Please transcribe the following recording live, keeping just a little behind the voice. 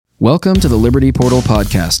Welcome to the Liberty Portal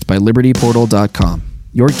podcast by libertyportal.com,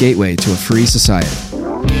 your gateway to a free society.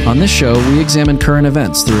 On this show, we examine current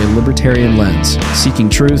events through a libertarian lens, seeking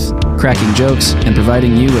truth, cracking jokes, and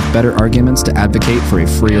providing you with better arguments to advocate for a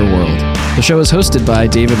freer world. The show is hosted by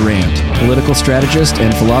David Rand, political strategist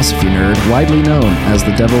and philosophy nerd widely known as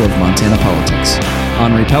the devil of Montana politics.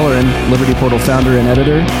 Henri Pellerin, Liberty Portal founder and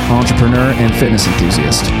editor, entrepreneur, and fitness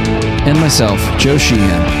enthusiast. And myself, Joe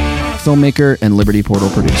Sheehan, filmmaker and Liberty Portal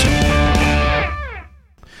producer.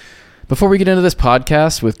 Before we get into this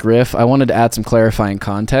podcast with Griff, I wanted to add some clarifying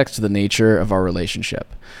context to the nature of our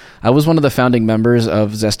relationship. I was one of the founding members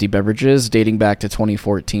of Zesty Beverages dating back to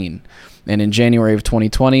 2014, and in January of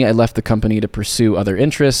 2020, I left the company to pursue other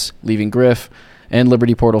interests, leaving Griff and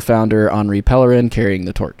Liberty Portal founder Henri Pellerin carrying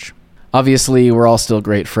the torch. Obviously, we're all still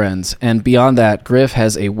great friends, and beyond that, Griff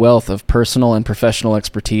has a wealth of personal and professional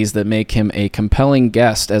expertise that make him a compelling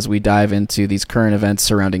guest as we dive into these current events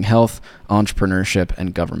surrounding health, entrepreneurship,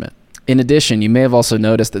 and government. In addition, you may have also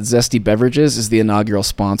noticed that Zesty Beverages is the inaugural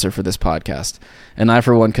sponsor for this podcast, and I,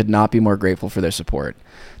 for one, could not be more grateful for their support.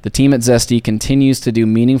 The team at Zesty continues to do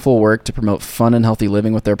meaningful work to promote fun and healthy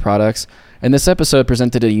living with their products, and this episode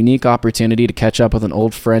presented a unique opportunity to catch up with an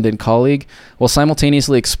old friend and colleague while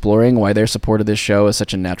simultaneously exploring why their support of this show is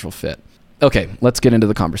such a natural fit. Okay, let's get into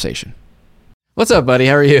the conversation. What's up, buddy?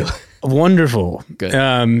 How are you? Wonderful. Good.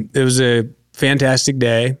 It was a fantastic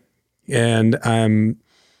day, and I'm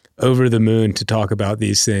over the moon to talk about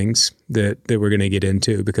these things that we're going to get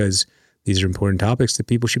into because these are important topics that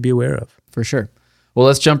people should be aware of. For sure. Well,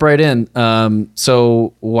 let's jump right in.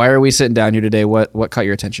 So why are we sitting down here today? What caught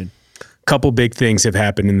your attention? A couple big things have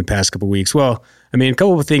happened in the past couple weeks. Well, I mean, a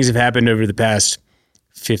couple of things have happened over the past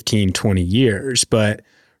 15, 20 years, but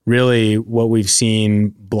really what we've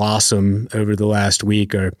seen blossom over the last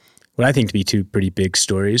week are what I think to be two pretty big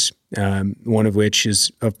stories, one of which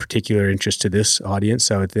is of particular interest to this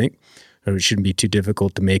audience, I would think, or it shouldn't be too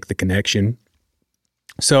difficult to make the connection.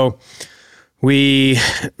 So we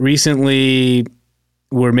recently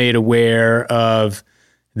were made aware of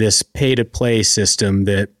this pay-to-play system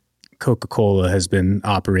that Coca-Cola has been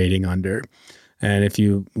operating under. And if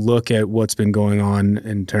you look at what's been going on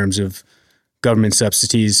in terms of government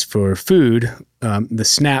subsidies for food, the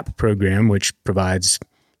SNAP program, which provides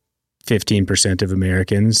 15% of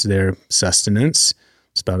Americans their sustenance,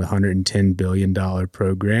 it's about a $110 billion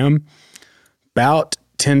program. About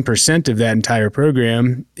 10% of that entire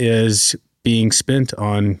program is being spent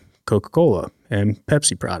on Coca-Cola and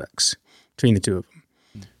Pepsi products, between the two of them.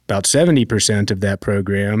 About 70% of that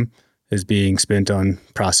program is being spent on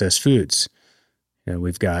processed foods. You know,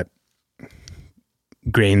 we've got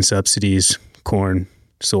grain subsidies, corn,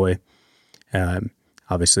 soy,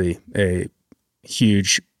 obviously a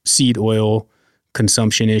huge seed oil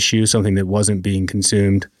consumption issue, something that wasn't being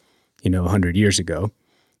consumed, 100 years ago.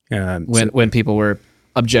 When people were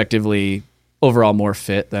objectively overall more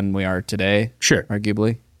fit than we are today, sure,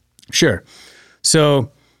 arguably. Sure.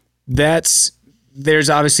 So there's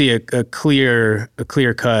obviously a clear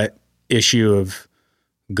cut issue of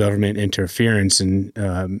government interference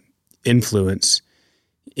and influence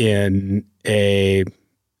in a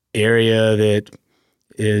area that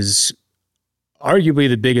is arguably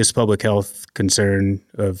the biggest public health concern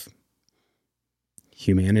of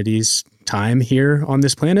humanity's time here on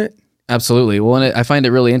this planet. Absolutely. Well, and I find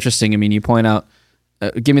it really interesting. I mean, you point out,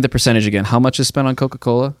 give me the percentage again. How much is spent on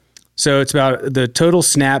Coca-Cola? So it's about the total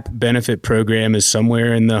SNAP benefit program is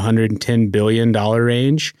somewhere in the $110 billion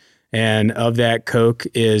range. And of that, Coke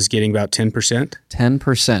is getting about 10%.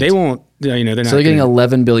 10%. They won't, they're not. So they're getting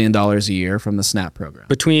 $11 billion a year from the SNAP program.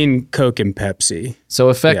 Between Coke and Pepsi. So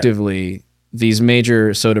effectively, these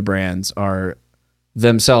major soda brands are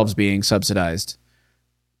themselves being subsidized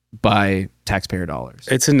by taxpayer dollars.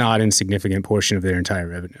 It's a not insignificant portion of their entire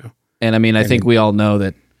revenue. And I mean, I think we all know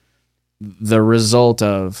that the result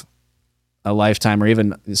of a lifetime or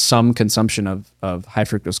even some consumption of high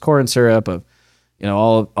fructose corn syrup, of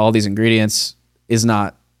all these ingredients is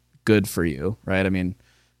not good for you, right? I mean,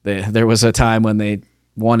 there was a time when they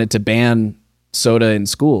wanted to ban soda in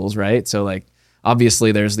schools, right? So like,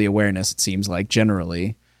 obviously there's the awareness, it seems like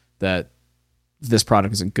generally, that this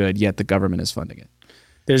product isn't good, yet the government is funding it.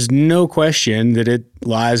 There's no question that it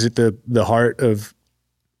lies at the heart of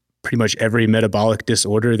pretty much every metabolic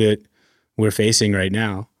disorder that we're facing right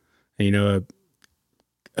now. And,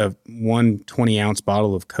 a 120-ounce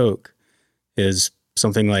bottle of Coke is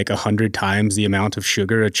something like 100 times the amount of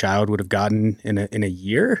sugar a child would have gotten in a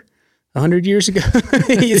year. 100 years ago.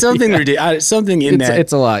 Something ridiculous. Something in that.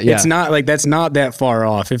 It's a lot. Yeah. It's not like that's not that far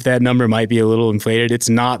off. If that number might be a little inflated, it's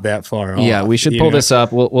not that far off. Yeah, we should pull this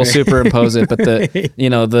up. We'll superimpose it. But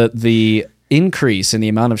the increase in the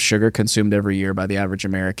amount of sugar consumed every year by the average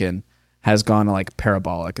American has gone like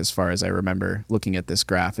parabolic as far as I remember looking at this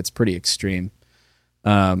graph. It's pretty extreme.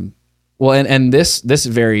 Well, and this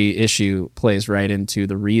very issue plays right into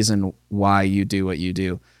the reason why you do what you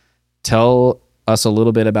do. Tell us a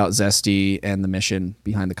little bit about Zesty and the mission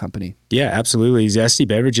behind the company. Yeah, absolutely. Zesty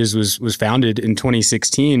Beverages was founded in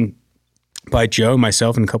 2016 by Joe,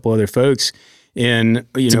 myself, and a couple other folks. To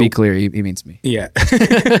be clear, he means me. Yeah.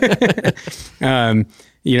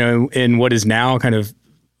 In what is now kind of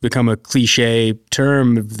become a cliche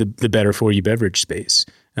term of the better for you beverage space.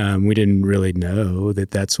 We didn't really know that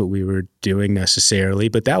that's what we were doing necessarily,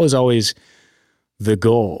 but that was always the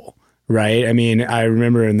goal, right? I mean, I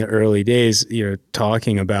remember in the early days,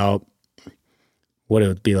 talking about what it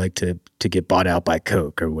would be like to get bought out by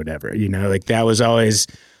Coke or whatever, like that was always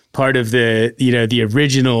part of the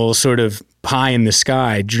original sort of pie in the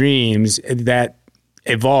sky dreams that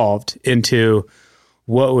evolved into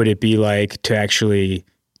what would it be like to actually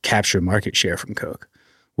capture market share from Coke?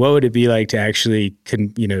 What would it be like to actually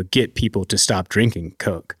get people to stop drinking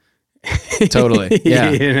Coke? Totally.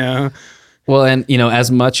 Yeah. Well, and as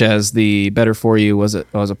much as the Better For You was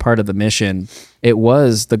a part of the mission,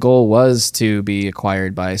 the goal was to be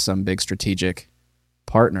acquired by some big strategic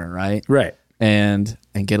partner, right? Right. And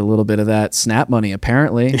get a little bit of that SNAP money,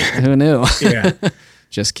 apparently. Who knew? Yeah.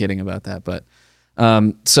 Just kidding about that. But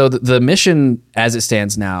so the mission as it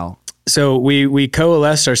stands now. So we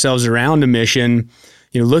coalesced ourselves around a mission,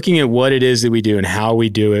 looking at what it is that we do and how we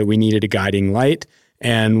do it. We needed a guiding light.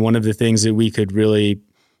 And one of the things that we could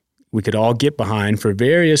all get behind for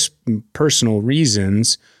various personal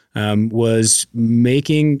reasons was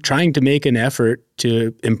trying to make an effort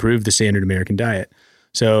to improve the standard American diet.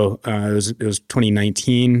 So it was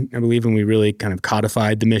 2019, I believe, when we really kind of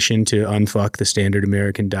codified the mission to unfuck the standard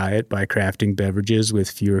American diet by crafting beverages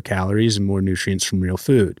with fewer calories and more nutrients from real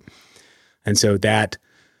food. And so that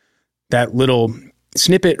little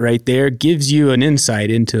snippet right there gives you an insight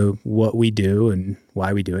into what we do and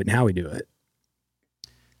why we do it and how we do it.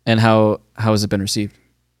 And how has it been received?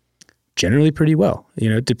 Generally pretty well.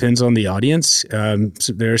 It depends on the audience.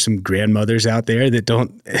 So there are some grandmothers out there that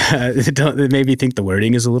that maybe think the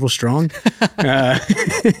wording is a little strong. Oh,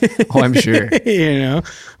 I'm sure.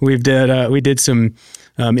 We did some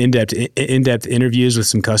in-depth interviews with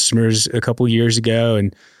some customers a couple years ago,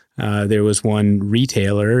 and there was one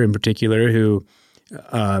retailer in particular who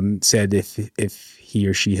said if he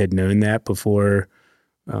or she had known that before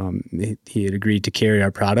he had agreed to carry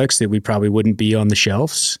our products, that we probably wouldn't be on the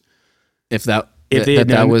shelves. If that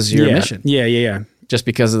was your mission. Yeah. Just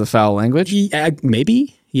because of the foul language?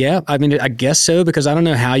 Maybe. Yeah. I mean, I guess so, because I don't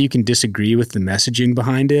know how you can disagree with the messaging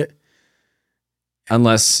behind it.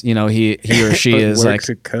 Unless, he or she is like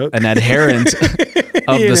an adherent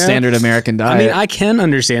of the standard American diet. I mean, I can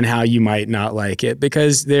understand how you might not like it,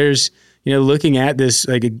 because there's, looking at this,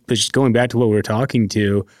 like just going back to what we were talking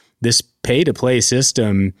to, this pay-to-play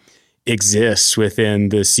system exists within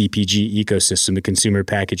the CPG ecosystem, the consumer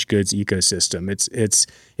packaged goods ecosystem.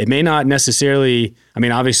 It may not necessarily, I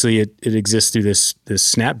mean, obviously it exists through this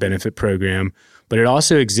SNAP benefit program, but it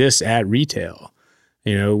also exists at retail.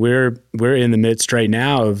 We're in the midst right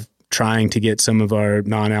now of trying to get some of our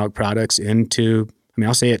non-alc products into,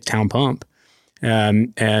 I'll say it, Town Pump.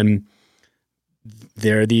 And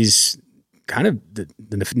there are these kind of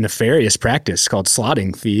the nefarious practice called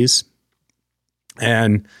slotting fees.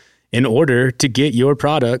 And in order to get your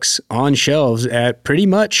products on shelves at pretty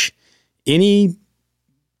much any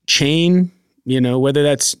chain, whether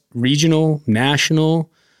that's regional, national,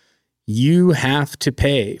 you have to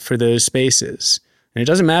pay for those spaces. And it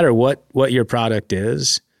doesn't matter what your product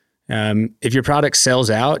is. If your product sells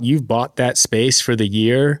out, you've bought that space for the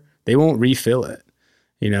year, they won't refill it,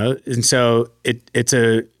 And so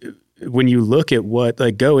when you look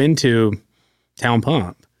at go into Town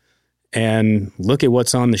Pump and look at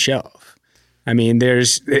what's on the shelf. I mean,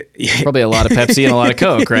 there's probably a lot of Pepsi and a lot of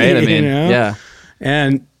Coke, right? I mean, yeah.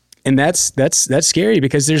 And that's scary,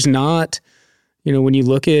 because there's not, when you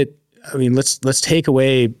look at, let's take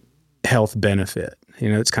away health benefit.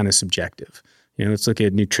 It's kind of subjective. Let's look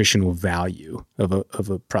at nutritional value of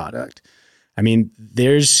a product. I mean,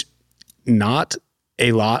 there's not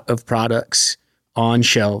a lot of products on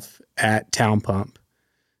shelf at Town Pump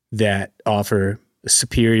that offer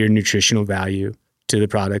superior nutritional value to the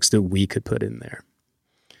products that we could put in there.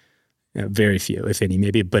 Very few, if any.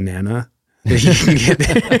 Maybe a banana that you can get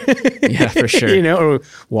there. Yeah, for sure. You know, or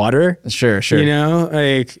water. Sure. You know,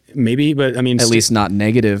 like maybe, but I mean, at least not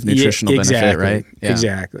negative nutritional benefit, right? Yeah.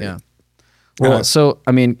 Exactly. Yeah. Well, so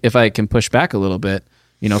I mean, if I can push back a little bit,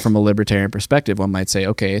 you know, from a libertarian perspective, one might say,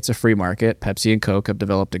 okay, it's a free market. Pepsi and Coke have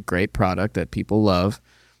developed a great product that people love,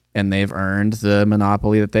 and they've earned the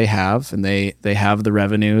monopoly that they have, and they have the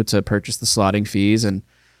revenue to purchase the slotting fees, and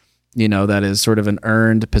you know, that is sort of an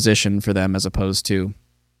earned position for them as opposed to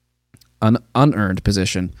an unearned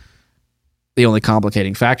position. The only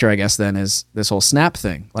complicating factor, I guess, then is this whole SNAP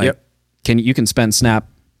thing. Like, you can spend SNAP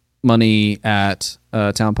money at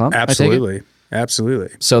Town Pump? Absolutely.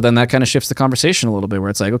 Absolutely. So then that kind of shifts the conversation a little bit, where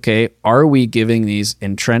it's like, okay, are we giving these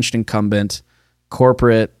entrenched incumbent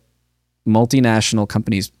corporate multinational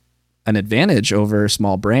companies an advantage over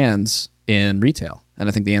small brands in retail? And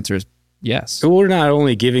I think the answer is yes. We're not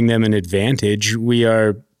only giving them an advantage, we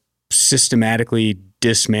are systematically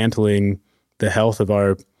dismantling the health of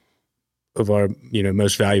our you know,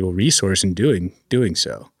 most valuable resource in doing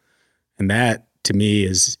so. And that to me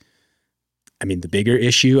is, I mean, the bigger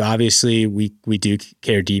issue. Obviously we do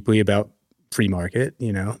care deeply about free market.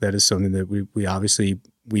 You know, that is something that we obviously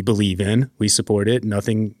we believe in, we support it.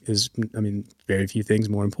 Nothing is, I mean, very few things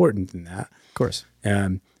more important than that. Of course.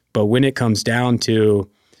 But when it comes down to,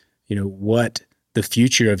 you know, what the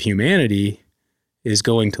future of humanity is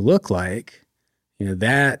going to look like, you know,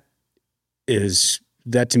 that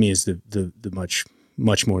to me is the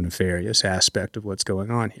much more nefarious aspect of what's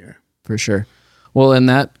going on here. For sure. Well, and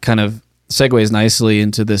that kind of segues nicely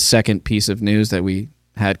into the second piece of news that we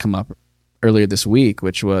had come up earlier this week,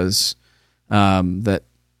 which was that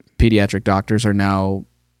pediatric doctors are now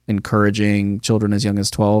encouraging children as young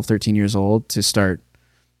as 12, 13 years old to start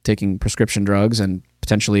taking prescription drugs and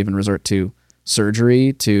potentially even resort to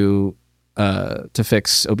surgery to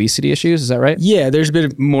fix obesity issues. Is that right? Yeah, there's a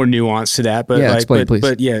bit more nuance to that, but yeah, explain, please.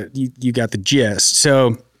 But yeah, you got the gist.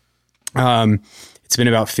 So, it's been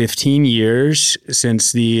about 15 years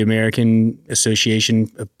since the American Association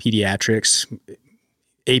of Pediatrics,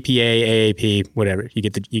 APA, AAP, whatever, you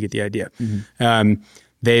get the idea. Mm-hmm.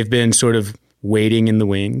 They've been sort of waiting in the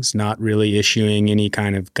wings, not really issuing any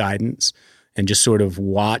kind of guidance, and just sort of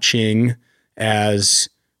watching as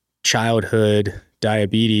childhood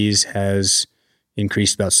diabetes has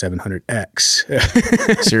increased about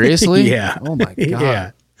 700x. Seriously? Yeah. Oh my God.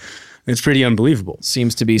 Yeah. It's pretty unbelievable.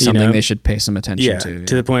 Seems to be something they should pay some attention to. Yeah,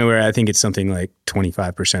 to the point where I think it's something like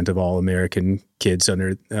 25% of all American kids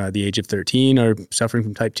under the age of 13 are suffering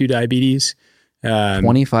from type 2 diabetes.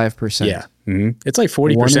 25%? Yeah. Mm-hmm. It's like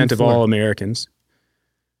 40% of all Americans.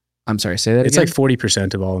 I'm sorry, say that it's again? It's like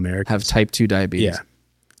 40% of all Americans. Have type 2 diabetes. Yeah.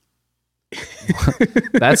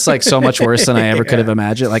 That's like so much worse than I ever could have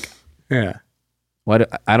imagined. Like, yeah.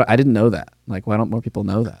 I didn't know that. Like, why don't more people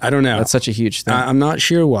know that? I don't know. That's such a huge thing. I'm not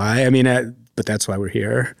sure why. I mean, but that's why we're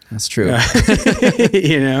here. That's true.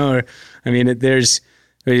 You know, or, I mean, there's,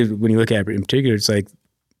 when you look at it in particular, it's like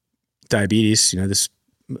diabetes, you know, this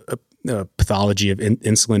pathology of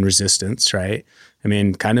insulin resistance, right? I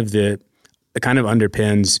mean, it kind of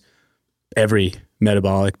underpins every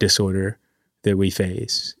metabolic disorder that we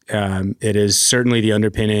face. It is certainly the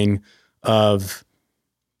underpinning of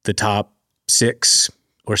the top 6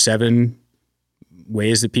 or 7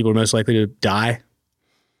 ways that people are most likely to die,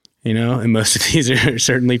 you know, and most of these are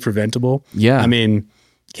certainly preventable. Yeah. I mean,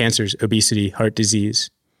 cancers, obesity, heart disease,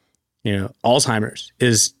 you know, Alzheimer's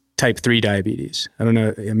is type 3 diabetes. I don't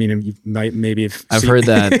know. I mean, you might maybe have I've heard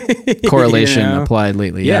that correlation applied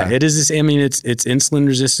lately. Yeah. It is this, I mean, it's insulin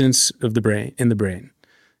resistance of the brain, in the brain.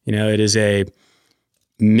 You know, it is a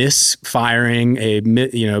misfiring,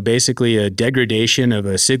 basically a degradation of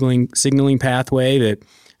a signaling pathway that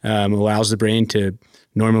allows the brain to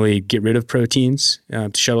normally get rid of proteins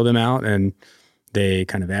to shuttle them out, and they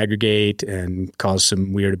kind of aggregate and cause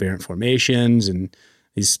some weird aberrant formations. And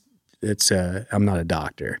I'm not a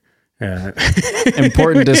doctor.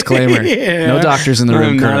 Important disclaimer. Yeah. No doctors in the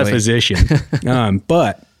room. I'm currently. Not a physician,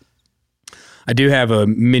 but I do have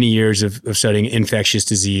many years of studying infectious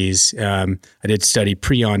disease. I did study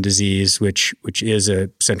prion disease, which is a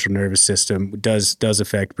central nervous system, does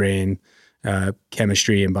affect brain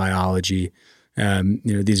chemistry and biology. You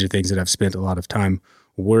know, these are things that I've spent a lot of time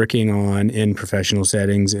working on in professional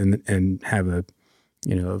settings, and have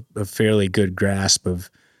a fairly good grasp of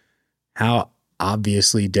how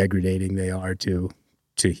obviously degrading they are to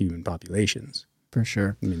human populations. For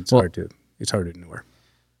sure. I mean, it's hard to ignore.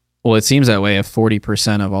 Well, it seems that way. If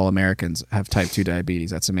 40% of all Americans have type 2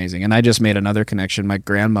 diabetes, that's amazing. And I just made another connection. My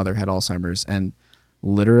grandmother had Alzheimer's, and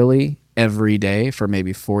literally every day for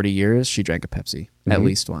maybe 40 years, she drank a Pepsi, at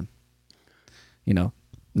least one. You know,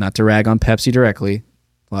 Not to rag on Pepsi directly,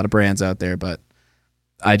 a lot of brands out there, but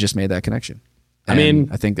I just made that connection. And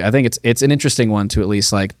I think it's an interesting one to at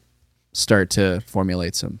least like start to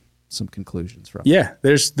formulate some conclusions from. Yeah,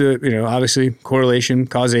 there's the obviously correlation,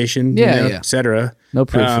 causation, et cetera. No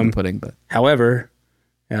proof in the pudding, but however,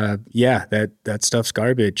 that stuff's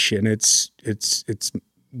garbage, and it's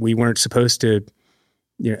we weren't supposed to,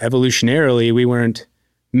 evolutionarily we weren't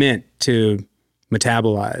meant to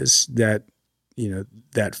metabolize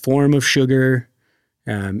that form of sugar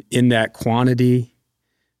in that quantity,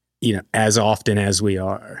 as often as we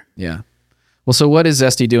are. Yeah. Well, so what is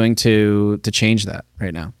Zesty doing to change that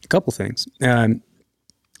right now? A couple things.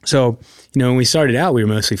 So, when we started out, we were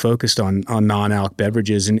mostly focused on non-alc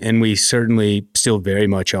beverages, and we certainly still very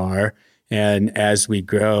much are. And as we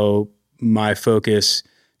grow, my focus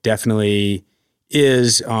definitely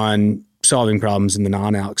is on solving problems in the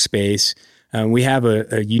non-alc space. We have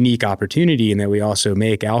a unique opportunity in that we also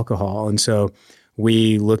make alcohol. And so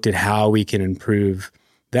we looked at how we can improve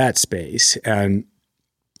that space. And,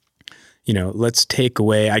 let's take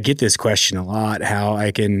away, I get this question a lot, how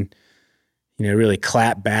I can, really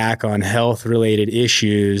clap back on health related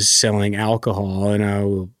issues selling alcohol. And I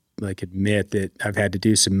will admit that I've had to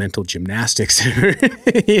do some mental gymnastics,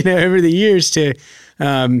 over the years to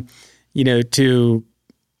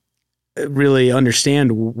really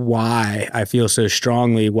understand why I feel so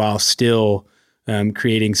strongly while still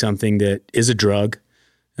creating something that is a drug.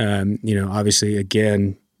 Obviously,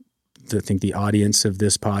 again, I think the audience of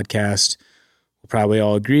this podcast will probably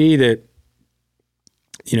all agree that,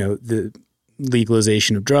 the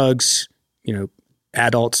legalization of drugs,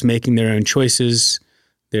 adults making their own choices,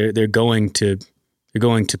 they're going to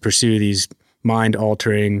pursue these mind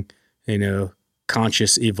altering,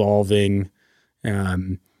 conscious evolving,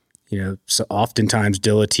 so oftentimes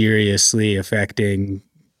deleteriously affecting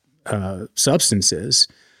substances.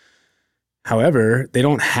 However, they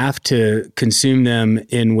don't have to consume them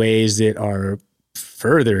in ways that are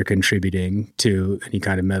further contributing to any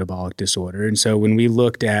kind of metabolic disorder. And so when we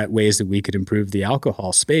looked at ways that we could improve the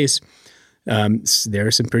alcohol space, there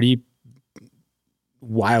are some pretty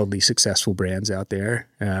wildly successful brands out there.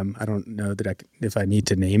 I don't know that if I need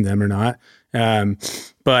to name them or not,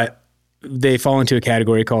 but they fall into a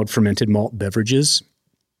category called fermented malt beverages.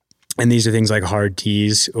 And these are things like hard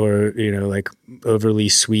teas or, like overly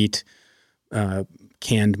sweet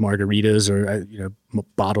canned margaritas or,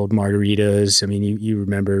 bottled margaritas. I mean, you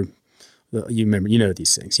remember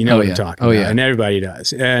these things, what I'm talking about, and everybody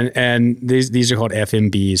does. And these are called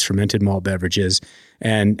FMBs, fermented malt beverages.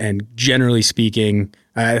 And generally speaking,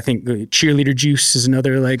 I think cheerleader juice is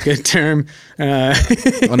another good term.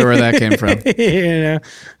 Wonder where that came from.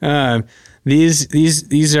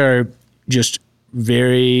 These are just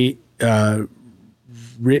very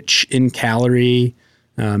rich in calorie,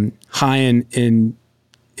 high in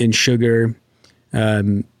sugar,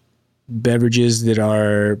 beverages that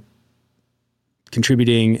are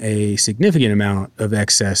contributing a significant amount of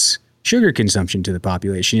excess sugar consumption to the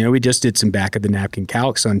population. We just did some back of the napkin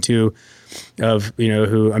calcs on two of,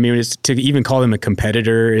 to even call them a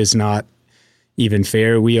competitor is not even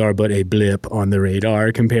fair. We are but a blip on the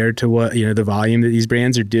radar compared to what, the volume that these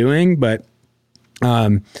brands are doing. But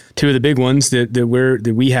two of the big ones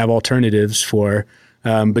that we have alternatives for,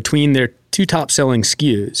 between their two top selling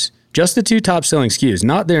SKUs, just the two top selling SKUs,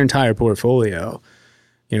 not their entire portfolio.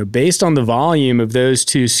 Based on the volume of those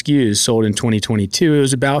two SKUs sold in 2022, it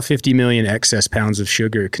was about 50 million excess pounds of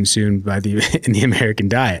sugar consumed in the American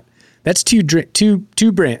diet. That's two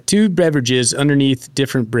beverages underneath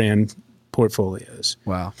different brand portfolio's.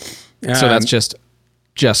 Wow. So that's just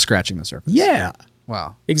scratching the surface. Yeah.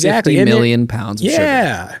 Wow. Exactly. 50 million pounds of sugar.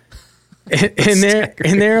 Yeah.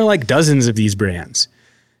 and there are like dozens of these brands,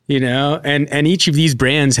 and each of these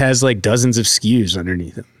brands has like dozens of SKUs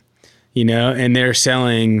underneath them, and they're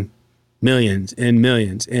selling millions and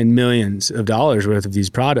millions and millions of dollars worth of these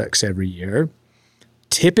products every year,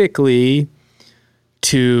 typically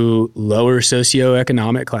to lower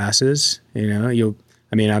socioeconomic classes. I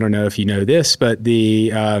don't know if you know this, but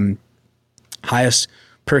the highest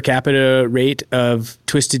per capita rate of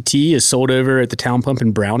twisted tea is sold over at the Town Pump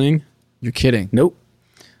in Browning. You're kidding. Nope.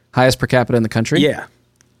 Highest per capita in the country? Yeah.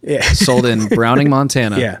 Sold in Browning,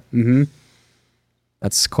 Montana. Yeah. Mm-hmm.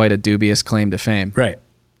 That's quite a dubious claim to fame. Right.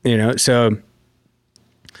 So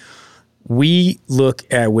we look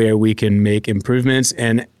at where we can make improvements,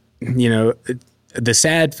 and, the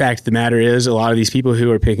sad fact of the matter is a lot of these people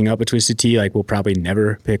who are picking up a twisted tea, will probably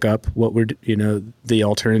never pick up what we're, the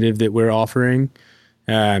alternative that we're offering.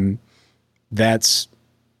 That's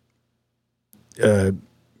a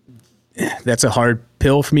hard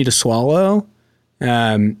pill for me to swallow.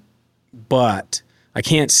 But I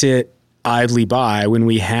can't sit idly by when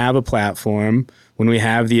we have a platform, when we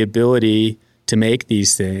have the ability to make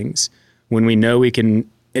these things, when we know we can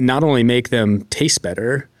not only make them taste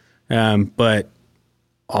better, but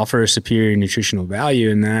offer a superior nutritional value.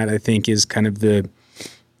 And that, I think, is kind of the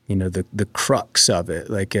crux of it.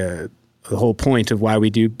 Like the whole point of why we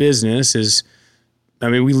do business is, I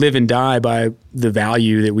mean, we live and die by the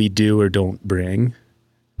value that we do or don't bring,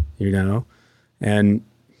 and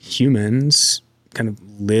humans kind of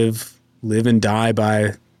live and die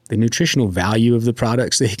by the nutritional value of the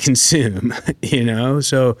products they consume,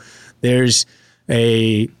 So there's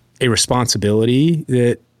a responsibility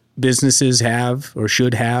that businesses have or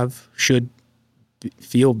should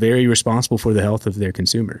feel very responsible for the health of their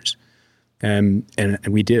consumers. And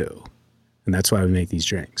we do. And that's why we make these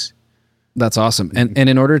drinks. That's awesome. And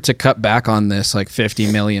in order to cut back on this, like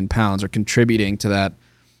 50 million pounds, or contributing to that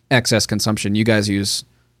excess consumption, you guys use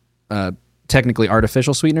technically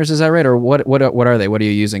artificial sweeteners. Is that right? Or what are they? What are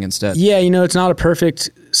you using instead? Yeah, it's not a perfect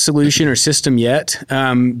solution or system yet,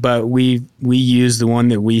 but we use the one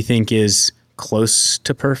that we think is close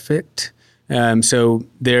to perfect. So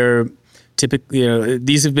they're typically,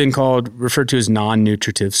 these have been referred to as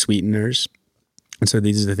non-nutritive sweeteners. And so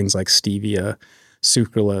these are the things like stevia,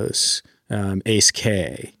 sucralose, ACE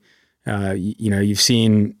K. You've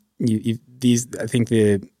seen these, I think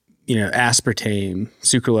aspartame,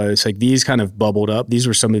 sucralose, like these kind of bubbled up. These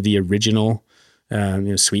were some of the original,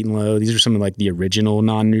 Sweet and Low. These are some of like the original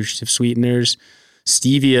non-nutritive sweeteners.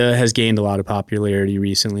 Stevia has gained a lot of popularity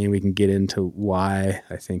recently, and we can get into why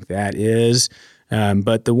I think that is.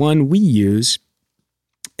 But the one we use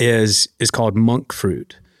is called monk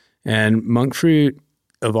fruit. And monk fruit,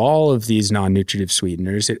 of all of these non-nutritive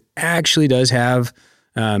sweeteners, it actually does have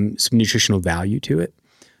some nutritional value to it.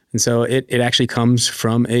 And so it actually comes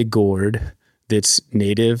from a gourd that's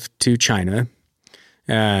native to China.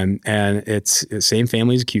 And it's the same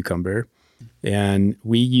family as a cucumber. And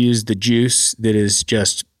we use the juice that is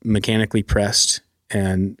just mechanically pressed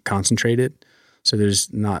and concentrated. So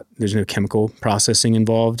there's no chemical processing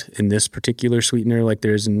involved in this particular sweetener like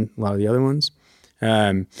there is in a lot of the other ones.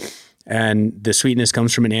 And the sweetness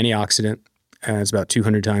comes from an antioxidant. It's about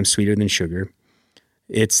 200 times sweeter than sugar.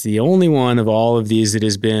 It's the only one of all of these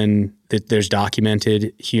that there's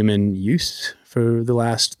documented human use for the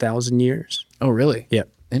last 1,000 years. Oh, really? Yep.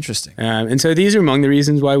 Interesting. And so these are among the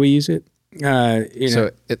reasons why we use it.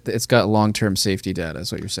 So it's got long-term safety data,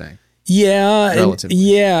 is what you're saying. Yeah. Relatively.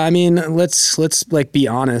 Yeah. I mean, let's like be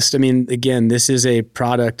honest. I mean, again, this is a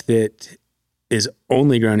product that is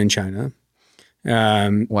only grown in China.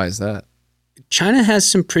 Why is that? China has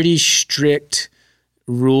some pretty strict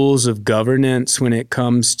rules of governance when it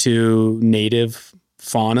comes to native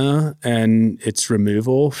fauna and its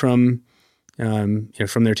removal from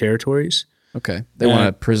their territories. Okay. They want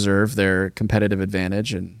to preserve their competitive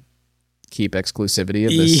advantage and keep exclusivity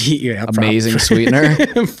of this amazing sweetener.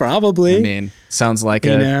 Probably. I mean, sounds like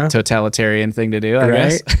a totalitarian thing to do, I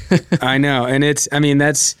guess. I know. And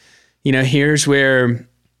that's, here's where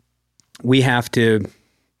we have to,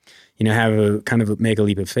 have a kind of make a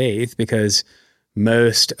leap of faith, because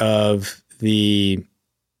most of the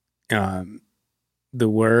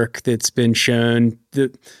work that's been shown,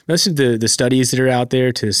 most of the studies that are out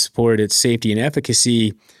there to support its safety and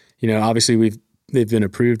efficacy, obviously they've been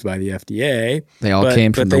approved by the FDA. They all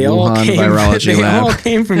came from the Wuhan virology lab. They all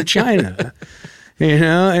came from China.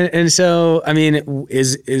 And so, I mean,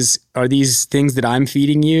 are these things that I'm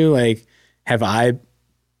feeding you, like, have I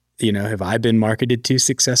been marketed too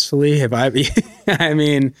successfully? I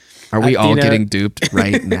mean, are we all getting duped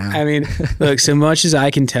right now? I mean, look, so much as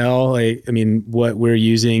I can tell, what we're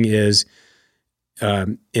using is,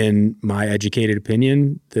 in my educated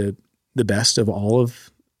opinion, the best of all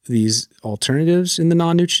of these alternatives in the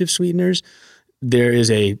non-nutritive sweeteners. There is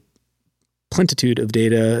a plentitude of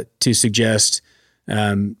data to suggest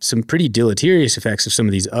some pretty deleterious effects of some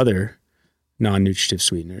of these other non-nutritive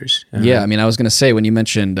sweeteners. Yeah, I mean, I was going to say, when you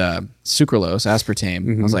mentioned sucralose,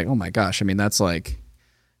 aspartame, I was like, oh my gosh, I mean, that's like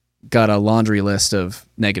got a laundry list of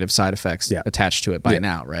negative side effects attached to it by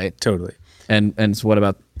now, right? Totally. And so what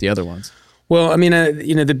about the other ones? Well, I mean,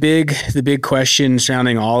 the big question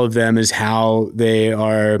surrounding all of them is how they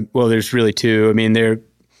are. Well, there's really two. I mean,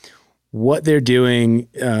 what they're doing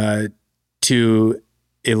to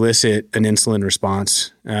elicit an insulin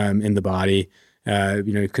response in the body.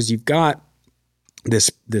 Because you've got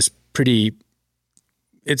this pretty.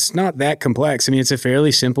 It's not that complex. I mean, it's a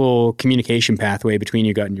fairly simple communication pathway between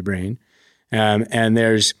your gut and your brain, and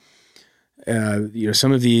there's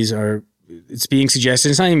some of these are it's being suggested.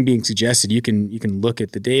 It's not even being suggested. You can look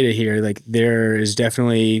at the data here. Like there is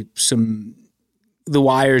definitely the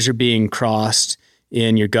wires are being crossed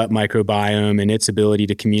in your gut microbiome and its ability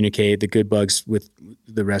to communicate the good bugs with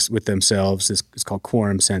the rest with themselves. This is called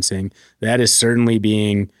quorum sensing. That is certainly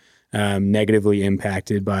being negatively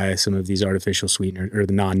impacted by some of these artificial sweeteners, or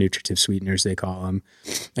the non-nutritive sweeteners they call them.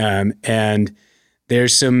 And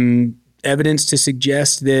there's some evidence to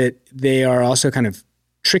suggest that they are also kind of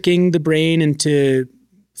tricking the brain into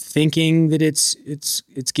thinking that it's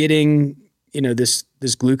getting, this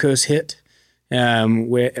glucose hit,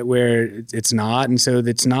 where it's not. And so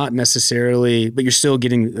it's not necessarily, but you're still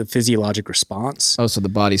getting a physiologic response. Oh, so the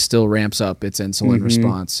body still ramps up its insulin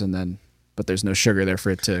response, but there's no sugar there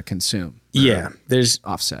for it to consume. Yeah. There's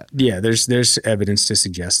offset. Yeah. There's evidence to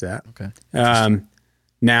suggest that. Okay.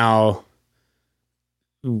 Now,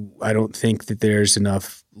 I don't think that there's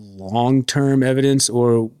enough long-term evidence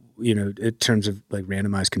or, in terms of like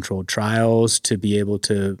randomized controlled trials to be able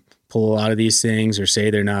to pull a lot of these things or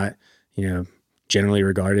say they're not, generally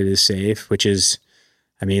regarded as safe, which is,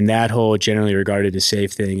 that whole generally regarded as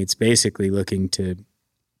safe thing, it's basically looking to,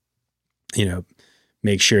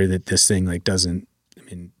 make sure that this thing like doesn't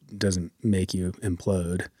make you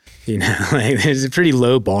implode. Like there's a pretty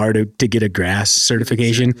low bar to get a GRAS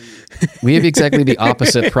certification. Exactly. We have exactly the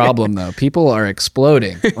opposite problem though. People are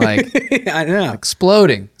exploding, like I know,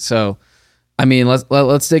 exploding. So,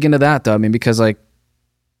 let's dig into that though. Because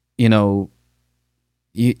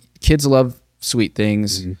kids love sweet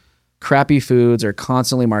things. Mm-hmm. Crappy foods are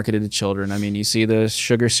constantly marketed to children. You see the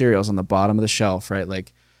sugar cereals on the bottom of the shelf, right?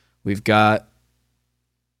 Like we've got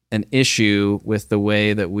an issue with the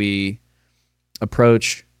way that we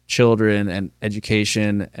approach children and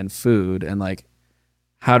education and food, and like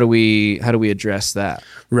how do we address that?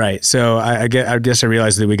 Right. So I guess I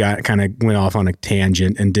realized that we went off on a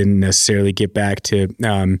tangent and didn't necessarily get back to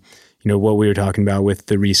what we were talking about with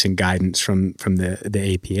the recent guidance from the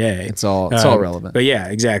APA. It's all relevant. But yeah,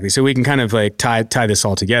 exactly. So we can kind of like tie this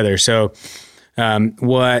all together. So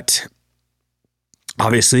what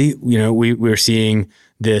obviously we're seeing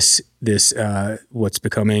this what's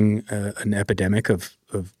becoming an epidemic of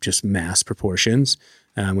just mass proportions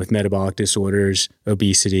with metabolic disorders,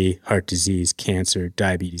 obesity, heart disease, cancer,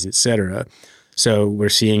 diabetes, et cetera. So we're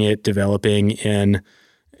seeing it developing in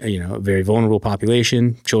a very vulnerable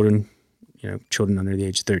population, children under the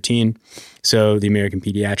age of 13. So the American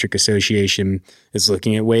Pediatric Association is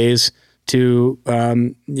looking at ways to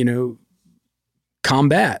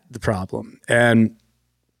combat the problem, and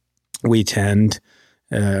we tend.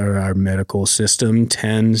 Or our medical system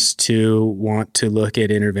tends to want to look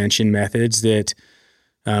at intervention methods that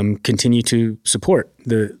continue to support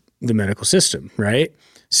the medical system, right?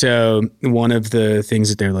 So one of the things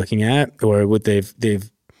that they're looking at, or what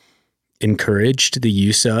they've encouraged the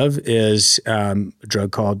use of, is a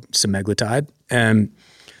drug called semaglutide. And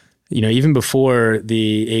even before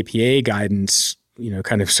the APA guidance,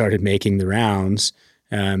 kind of started making the rounds.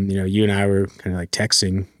 You and I were kind of like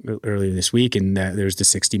texting earlier this week, and there's the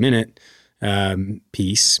 60-minute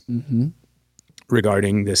piece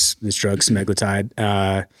regarding this drug semaglutide,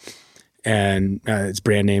 and its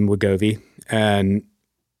brand name Wegovy. And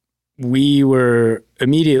we were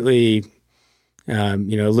immediately, a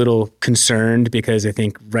little concerned because I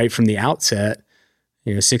think right from the outset,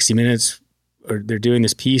 60 Minutes, or they're doing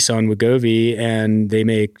this piece on Wegovy, and they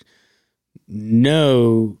make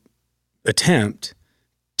no attempt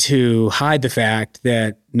to hide the fact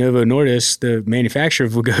that Novo Nordisk, the manufacturer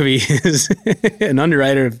of Wegovy, is an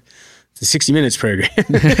underwriter of the 60 Minutes program.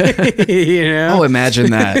 Oh, imagine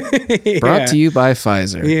that. Brought to you by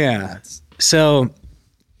Pfizer. Yeah. So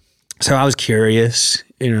I was curious,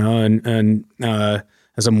 and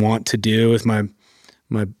as I'm wont to do with my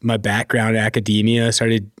background in academia, I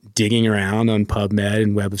started digging around on PubMed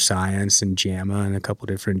and Web of Science and JAMA and a couple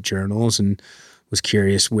different journals, and was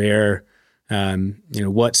curious where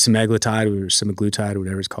what semaglutide or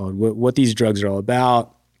whatever it's called, what these drugs are all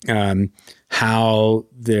about, how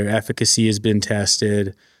their efficacy has been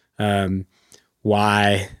tested,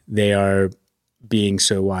 why they are being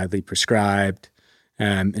so widely prescribed.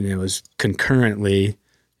 And it was concurrently,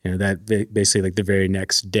 that basically like the very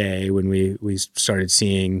next day when we started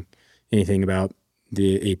seeing anything about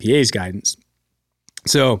the APA's guidance.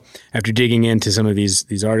 So after digging into some of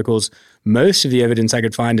these articles, most of the evidence I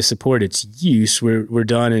could find to support its use were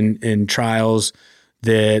done in trials.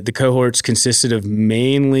 The cohorts consisted of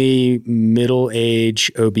mainly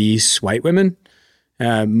middle-age, obese white women.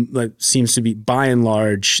 Seems to be, by and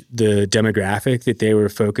large, the demographic that they were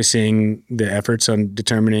focusing the efforts on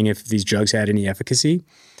determining if these drugs had any efficacy.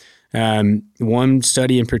 One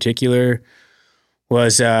study in particular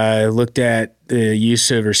was looked at the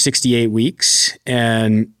use over 68 weeks,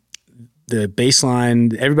 and the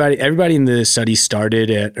baseline, everybody in the study started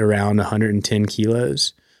at around 110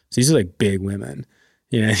 kilos. So these are like big women.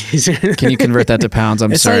 You know, Can you convert that to pounds?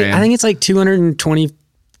 I'm sorry. I think it's like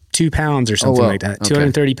 222 pounds or something like that.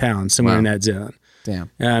 230 pounds, somewhere in that zone. Damn.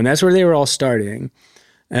 That's where they were all starting.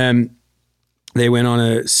 They went on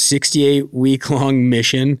a 68-week long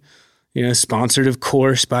mission, you know, sponsored, of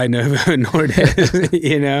course, by Novo Nordisk,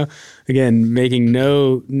 you know, again, making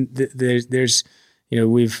there's, you know,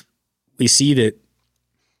 we see that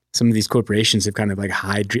some of these corporations have kind of like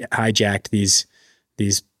hijacked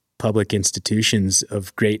these public institutions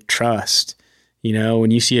of great trust. You know,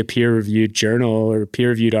 when you see a peer-reviewed journal or a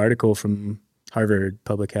peer-reviewed article from Harvard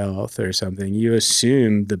Public Health or something, you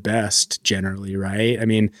assume the best generally, right? I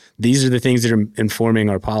mean, these are the things that are informing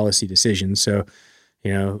our policy decisions. So,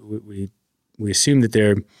 you know, we assume that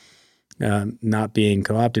they're not being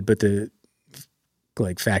co-opted, but the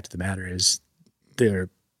fact of the matter is their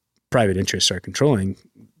private interests are controlling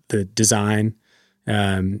the design,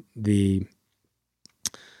 they're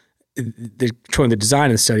controlling the design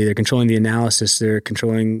of the study, they're controlling the analysis, they're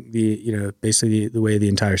controlling basically the way the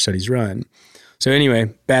entire study's run. So anyway,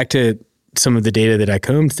 back to some of the data that I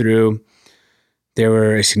combed through, there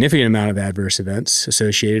were a significant amount of adverse events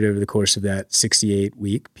associated over the course of that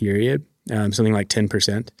 68-week period, something like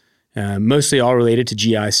 10%, mostly all related to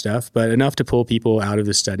GI stuff, but enough to pull people out of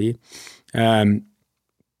the study.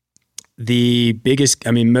 The biggest,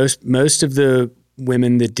 I mean, most of the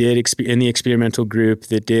women that did in the experimental group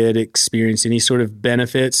that did experience any sort of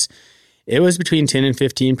benefits, it was between 10 and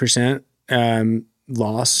 15%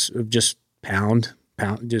 loss of just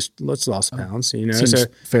loss of pounds, you know. Seems so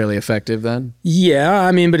fairly effective then. Yeah,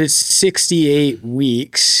 I mean, but it's 68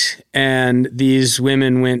 weeks, and these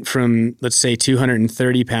women went from, let's say,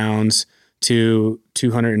 230 pounds to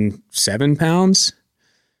 207 pounds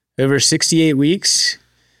over 68 weeks.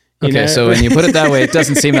 Okay, so when you put it that way, it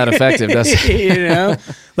doesn't seem that effective, does it? You know,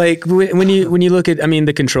 like when you look at, I mean,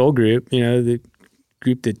 the control group, you know, the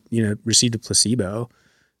group that, you know, received a placebo,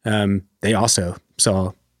 they also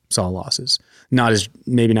saw losses.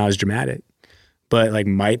 Maybe not as dramatic, but like,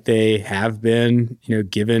 might they have been, you know,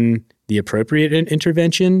 given the appropriate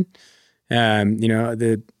intervention? You know,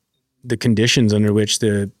 the conditions under which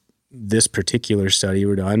this particular study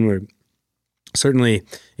were done were certainly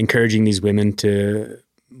encouraging these women to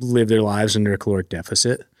live their lives under a caloric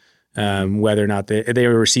deficit. Whether or not they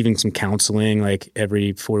were receiving some counseling like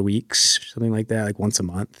every 4 weeks, something like that, like once a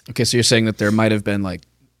month. Okay, so you're saying that there might have been like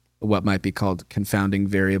what might be called confounding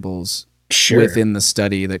variables Sure. within the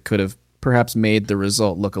study that could have perhaps made the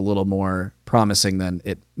result look a little more promising than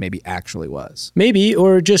it maybe actually was. Maybe,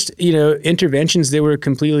 or just, you know, interventions that were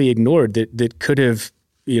completely ignored that could have,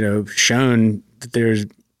 you know, shown that there's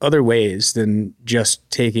other ways than just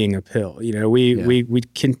taking a pill. You know,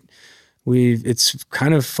 it's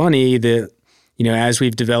kind of funny that, you know, as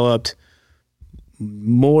we've developed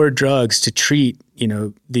more drugs to treat, you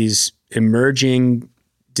know, these emerging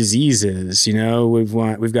diseases, you know,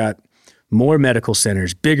 we've got more medical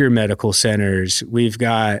centers, bigger medical centers. We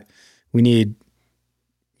need,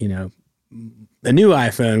 you know, a new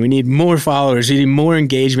iPhone. We need more followers. We need more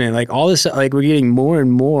engagement. Like all this, like we're getting more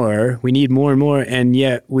and more. We need more and more. And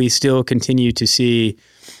yet we still continue to see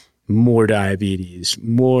more diabetes,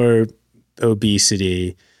 more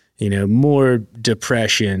obesity, you know, more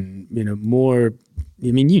depression, you know, more,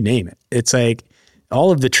 I mean, you name it. It's like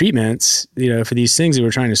all of the treatments, you know, for these things that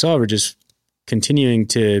we're trying to solve are just continuing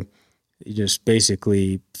to just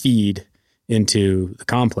basically feed into the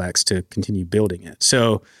complex to continue building it.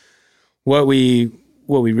 So what we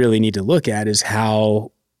really need to look at is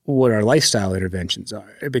what our lifestyle interventions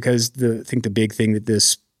are, because I think the big thing that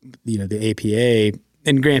this, you know, the APA,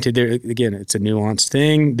 and granted, there again, it's a nuanced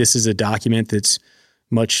thing. This is a document that's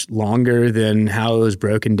much longer than how it was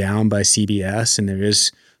broken down by CBS, and there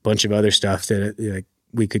is a bunch of other stuff that like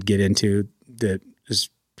we could get into that is,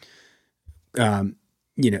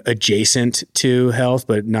 you know, adjacent to health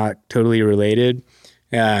but not totally related.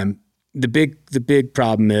 The big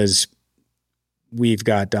problem is we've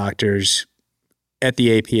got doctors at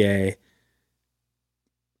the APA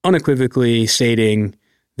unequivocally stating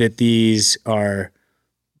that these are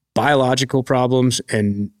biological problems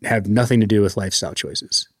and have nothing to do with lifestyle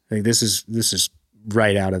choices. Like this is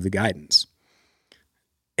right out of the guidance.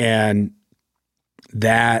 And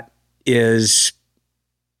that is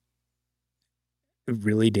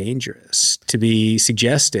really dangerous to be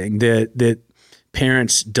suggesting that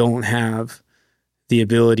parents don't have the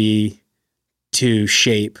ability to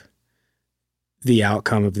shape the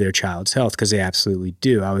outcome of their child's health, because they absolutely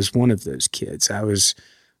do. I was one of those kids. I was,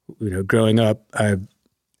 growing up, I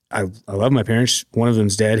love my parents. One of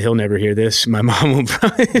them's dead. He'll never hear this. My mom will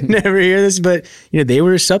probably never hear this, but they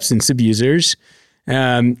were substance abusers,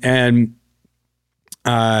 and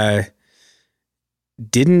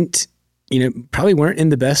didn't, probably weren't in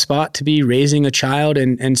the best spot to be raising a child,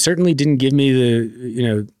 and certainly didn't give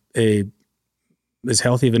me as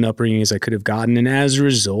healthy of an upbringing as I could have gotten. And as a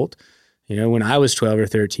result, when I was 12 or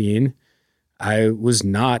 13, I was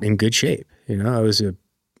not in good shape. I was a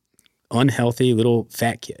unhealthy little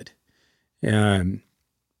fat kid. And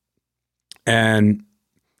I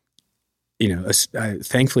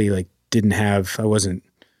thankfully I wasn't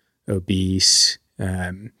obese.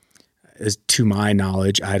 As to my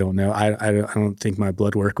knowledge, I don't know. I don't think my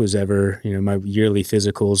blood work was ever, my yearly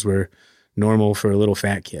physicals were normal for a little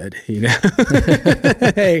fat kid,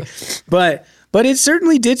 but it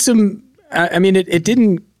certainly did some, it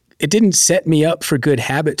didn't set me up for good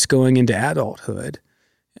habits going into adulthood.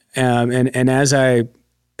 And as I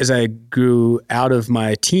grew out of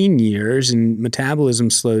my teen years and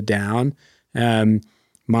metabolism slowed down,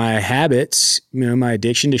 my habits, my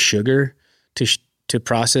addiction to sugar, to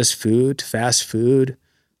processed food, to fast food,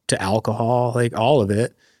 to alcohol, all of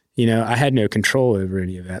it, I had no control over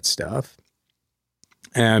any of that stuff.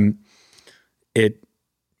 It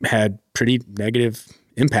had pretty negative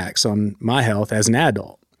impacts on my health as an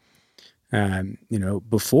adult.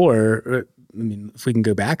 Before, if we can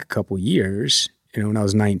go back a couple years, when I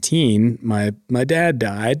was 19, my dad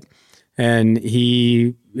died, and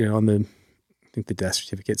he, I think the death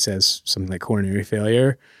certificate says something like coronary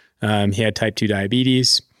failure. He had type 2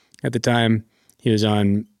 diabetes at the time. He was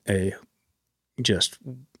on a just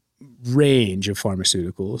range of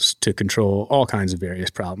pharmaceuticals to control all kinds of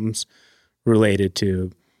various problems related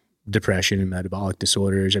to depression and metabolic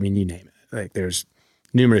disorders. You name it. There's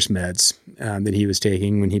numerous meds that he was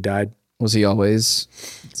taking when he died. Was he always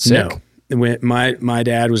sick? No. When my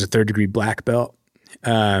dad was a 3rd degree black belt.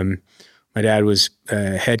 My dad was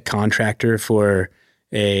a head contractor for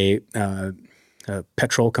a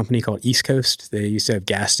petrol company called East Coast. They used to have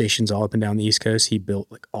gas stations all up and down the East Coast. He built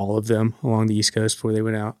all of them along the East Coast before they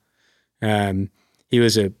went out. He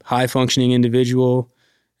was a high functioning individual,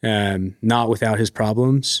 not without his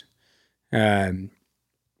problems. But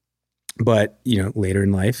later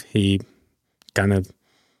in life, he kind of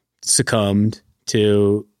succumbed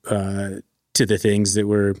to the things that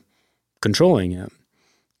were controlling him,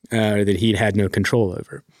 that he'd had no control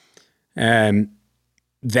over.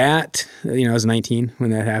 That, I was 19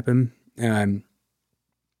 when that happened.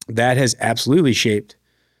 That has absolutely shaped,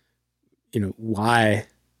 why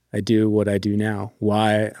I do what I do now,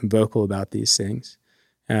 why I'm vocal about these things.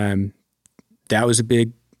 That was a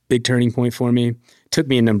big turning point for me. It took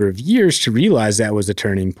me a number of years to realize that was a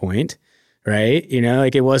turning point, right?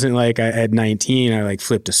 It wasn't like at 19, I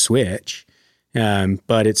flipped a switch.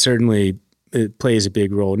 But it plays a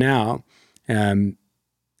big role now. And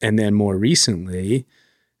then more recently,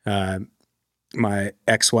 my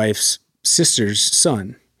ex-wife's sister's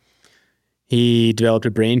son, he developed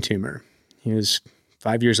a brain tumor. He was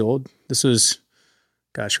 5 years old. This was,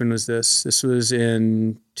 when was this? This was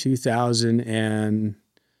in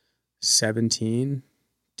 2017,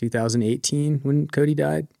 2018 when Cody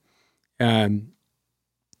died. And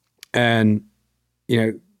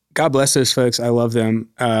God bless those folks. I love them.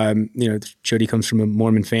 Jody comes from a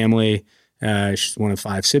Mormon family. She's one of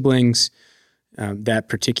 5 siblings. That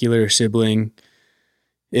particular sibling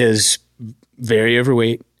is very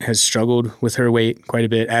overweight, has struggled with her weight quite a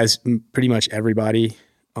bit, as pretty much everybody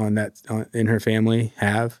in her family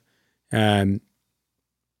have. I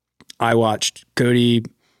watched Cody,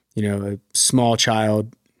 a small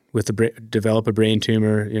child develop a brain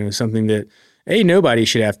tumor, something that nobody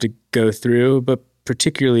should have to go through, but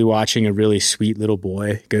particularly watching a really sweet little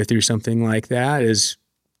boy go through something like that is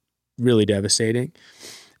really devastating.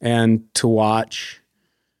 And to watch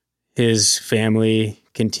his family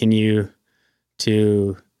continue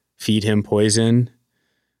to feed him poison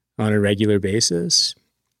on a regular basis,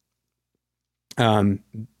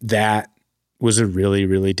 that was a really,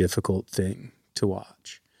 really difficult thing to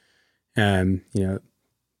watch.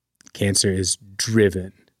 Cancer is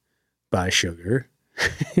driven by sugar.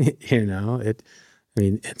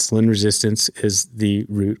 Insulin resistance is the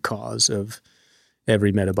root cause of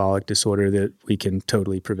every metabolic disorder that we can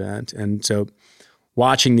totally prevent. And so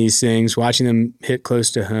watching these things, watching them hit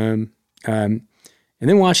close to home, and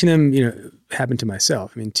then watching them, happen to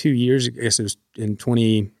myself. 2 years ago, I guess it was in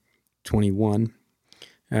 2021,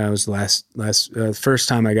 was the first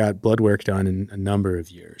time I got blood work done in a number of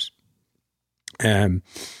years.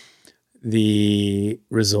 the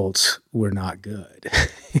results were not good.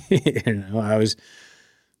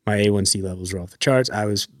 My A1C levels were off the charts. I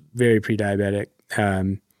was very pre-diabetic.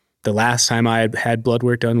 The last time I had blood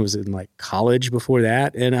work done was in like college before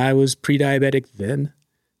that, and I was pre-diabetic then,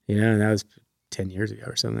 and that was 10 years ago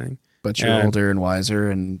or something. But you're older and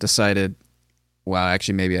wiser and decided, wow,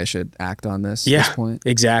 actually maybe I should act on this at this point.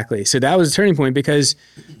 Exactly. So that was a turning point because,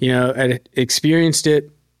 I experienced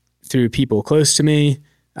it through people close to me.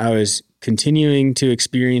 I was continuing to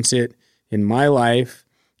experience it in my life.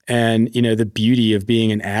 And, the beauty of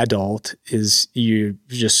being an adult is you're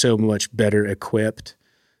just so much better equipped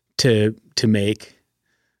to make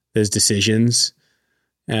those decisions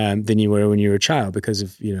than you were when you were a child because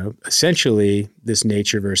of, essentially this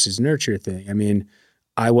nature versus nurture thing. I mean,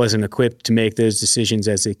 I wasn't equipped to make those decisions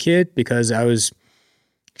as a kid because I was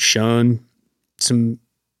shown some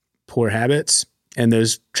poor habits and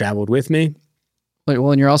those traveled with me.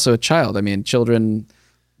 Well, and you're also a child. I mean, children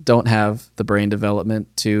don't have the brain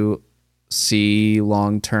development to see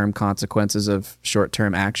long-term consequences of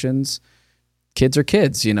short-term actions. Kids are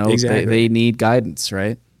kids, Exactly. They need guidance,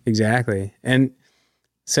 right? Exactly. And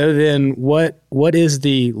so then what is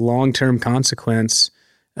the long-term consequence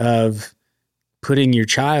of putting your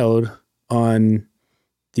child on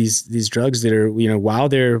these drugs that are, while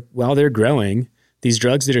they're growing, these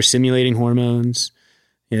drugs that are simulating hormones,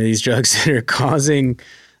 these drugs that are causing,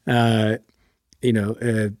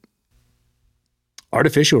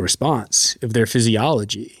 artificial response of their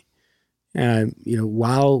physiology,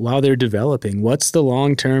 while they're developing, what's the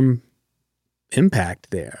long-term impact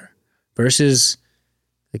there versus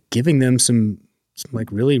like giving them some like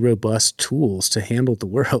really robust tools to handle the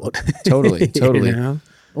world. Totally.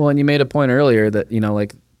 Well, and you made a point earlier that,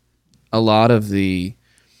 like a lot of the,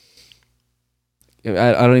 I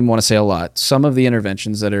don't even want to say a lot, some of the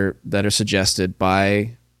interventions that are suggested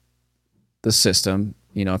by the system,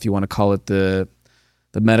 if you want to call it the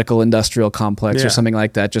medical industrial complex or something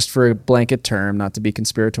like that, just for a blanket term, not to be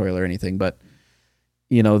conspiratorial or anything, but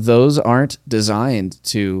those aren't designed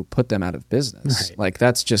to put them out of business. Right. Like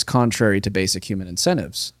that's just contrary to basic human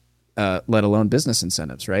incentives, let alone business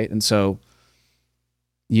incentives, right? And so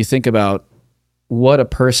you think about what a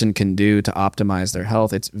person can do to optimize their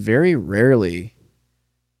health. It's very rarely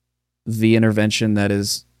the intervention that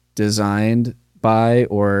is designed by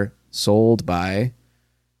or sold by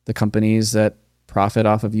the companies that profit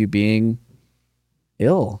off of you being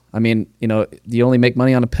ill. I mean, you only make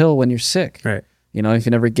money on a pill when you're sick. Right. If you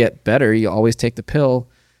never get better, you always take the pill.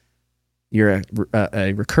 You're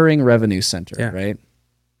a recurring revenue center, right?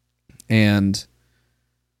 And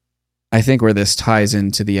I think where this ties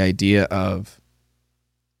into the idea of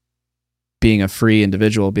being a free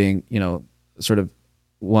individual, being, sort of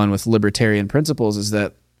one with libertarian principles, is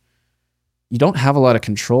that you don't have a lot of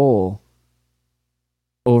control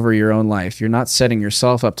over your own life. You're not setting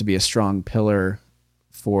yourself up to be a strong pillar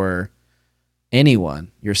for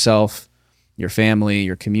anyone, yourself, your family,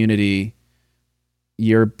 your community.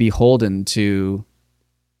 You're beholden to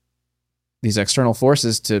these external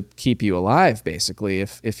forces to keep you alive, basically,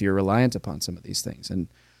 if you're reliant upon some of these things. And,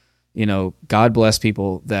 God bless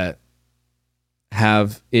people that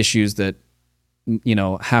have issues that,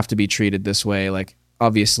 have to be treated this way. Like,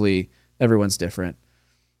 obviously, everyone's different.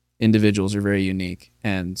 Individuals are very unique,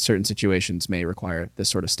 and certain situations may require this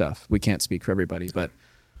sort of stuff. We can't speak for everybody, but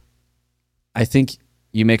I think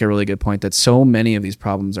you make a really good point that so many of these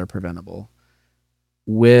problems are preventable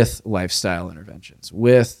with lifestyle interventions,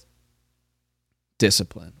 with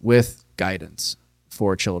discipline, with guidance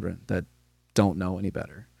for children that don't know any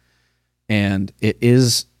better. And it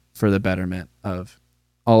is for the betterment of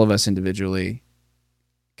all of us individually,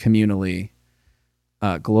 communally,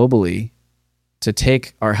 globally, to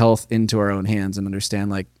take our health into our own hands and understand,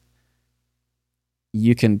 like,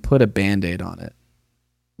 you can put a Band-Aid on it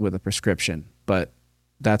with a prescription, but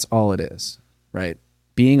that's all it is, right?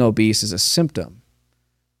 Being obese is a symptom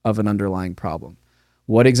of an underlying problem.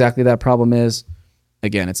 What exactly that problem is,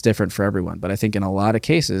 again, it's different for everyone, but I think in a lot of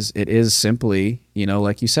cases, it is simply,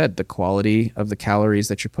 like you said, the quality of the calories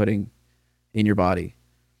that you're putting in your body.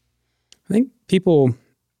 I think people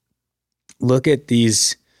look at a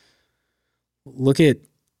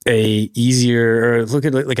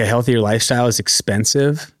healthier lifestyle as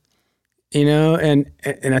expensive, and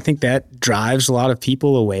I think that drives a lot of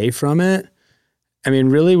people away from it. I mean,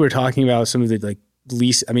 really, we're talking about some of the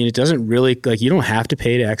least, it doesn't really, you don't have to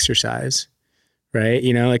pay to exercise, right?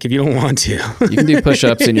 If you don't want to, you can do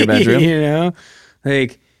push-ups in your bedroom,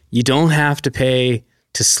 you don't have to pay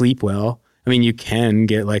to sleep well. You can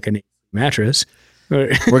get a mattress,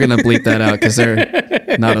 We're going to bleep that out because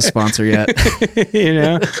they're not a sponsor yet.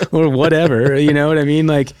 Or whatever, you know what I mean?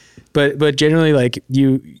 Like, but generally, like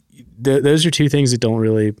those are two things that don't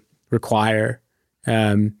really require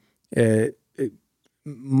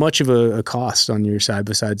much of a cost on your side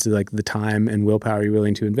besides like the time and willpower you're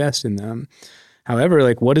willing to invest in them. However,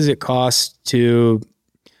 like what does it cost to,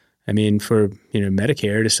 for,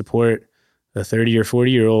 Medicare to support a 30 or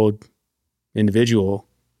 40-year-old individual,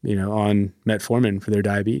 on metformin for their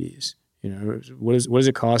diabetes? What does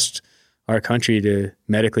it cost our country to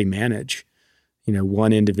medically manage,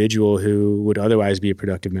 one individual who would otherwise be a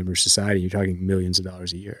productive member of society? You're talking millions of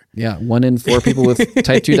dollars a year. Yeah. 1 in 4 people with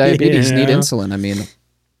type 2 diabetes need insulin.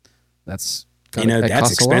 That's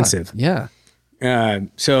that's expensive. Yeah.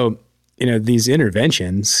 So, these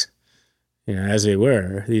interventions, as they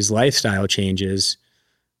were, these lifestyle changes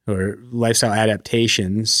or lifestyle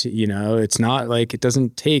adaptations, it's not like it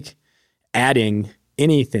doesn't take adding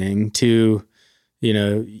anything to,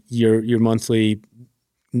 your monthly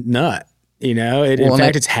nut, in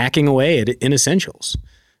fact, it's hacking away at inessentials.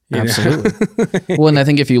 Absolutely. Well, and I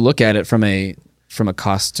think if you look at it from a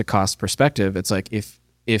cost to cost perspective, it's like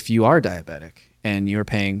if you are diabetic and you're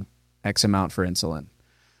paying X amount for insulin,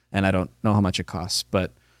 and I don't know how much it costs,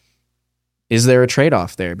 but is there a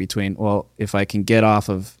trade-off there between, well, if I can get off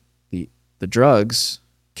of the drugs,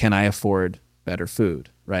 can I afford better food,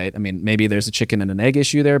 right? Maybe there's a chicken and an egg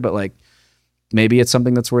issue there, but like maybe it's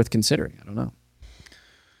something that's worth considering. I don't know.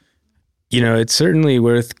 It's certainly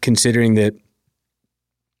worth considering that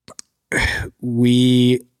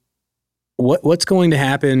what's going to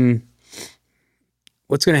happen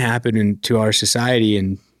to our society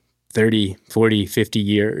in 30, 40, 50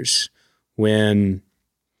 years when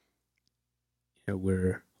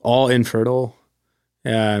we're all infertile.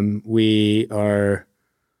 We are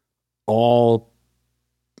all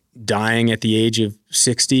dying at the age of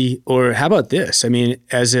 60. Or how about this?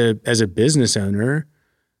 As a business owner,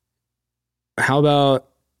 how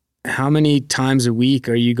many times a week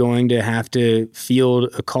are you going to have to field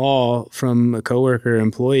a call from a coworker or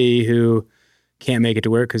employee who can't make it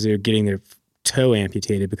to work because they're getting their toe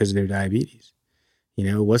amputated because of their diabetes?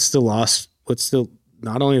 What's the loss?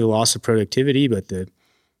 Not only the loss of productivity, but the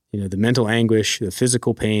mental anguish, the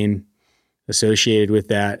physical pain associated with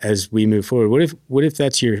that as we move forward? What if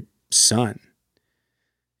that's your son?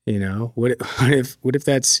 What if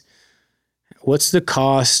that's, what's the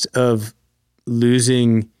cost of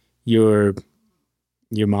losing your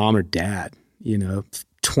mom or dad,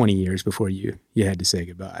 20 years before you had to say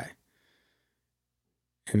goodbye?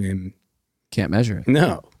 Can't measure it.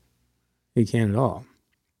 No, you can't at all.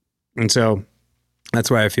 And so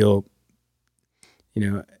that's why I feel,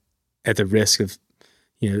 at the risk of,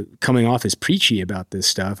 coming off as preachy about this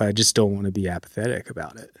stuff, I just don't want to be apathetic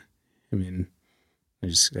about it.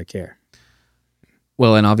 I care.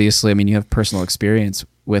 Well, and obviously, you have personal experience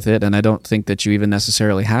with it, and I don't think that you even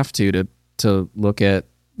necessarily have to look at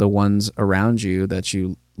the ones around you that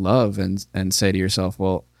you love and say to yourself,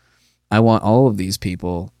 well, I want all of these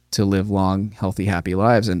people to live long, healthy, happy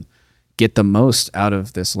lives and get the most out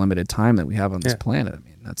of this limited time that we have on this planet.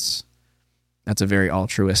 That's a very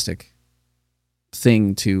altruistic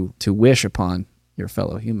thing to wish upon your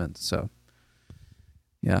fellow humans. So,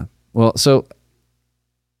 yeah. Well, so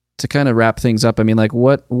to kind of wrap things up,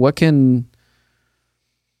 what can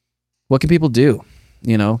people do?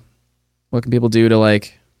 What can people do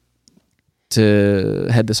to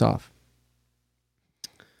head this off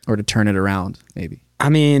or to turn it around? Maybe.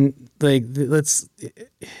 Let's,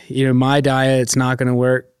 my diet's not going to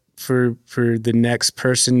work for the next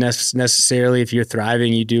person necessarily. If you're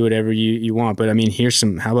thriving, you do whatever you want. But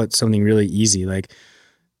how about something really easy? Like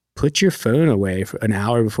put your phone away for an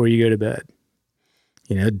hour before you go to bed.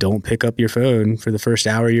 Don't pick up your phone for the first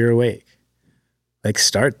hour you're awake. Like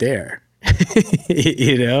start there.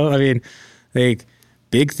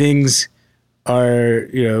 Big things are,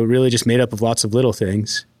 really just made up of lots of little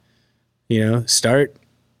things. Start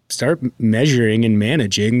measuring and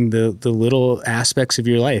managing the little aspects of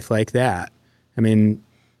your life like that.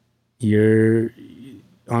 You're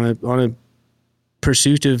on a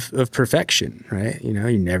pursuit of perfection, right?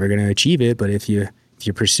 You're never going to achieve it, but if you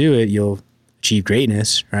pursue it, you'll achieve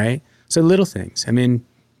greatness, right? So little things.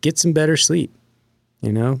 Get some better sleep.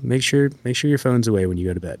 Make sure your phone's away when you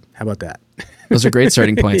go to bed. How about that? Those are great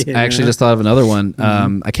starting points. I actually just thought of another one.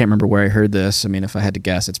 I can't remember where I heard this. If I had to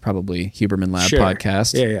guess, it's probably Huberman Lab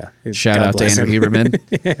podcast. Yeah. Shout out to Andrew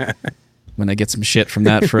Huberman. When I get some shit from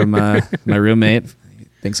my roommate, he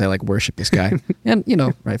thinks I worship this guy, and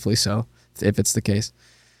rightfully so, if it's the case.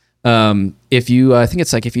 I think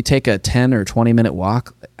it's if you take a 10 or 20 minute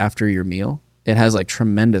walk after your meal, it has like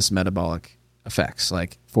tremendous metabolic effects,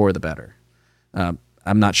 like for the better. I'm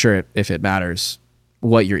not sure if it matters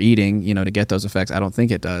what you're eating, to get those effects. I don't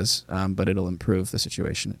think it does, but it'll improve the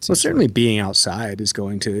situation. Well, certainly being outside is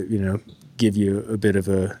going to, give you a bit of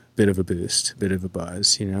a boost, a bit of a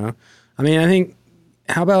buzz, I mean, I think,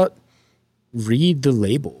 how about read the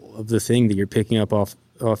label of the thing that you're picking up off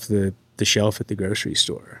the shelf at the grocery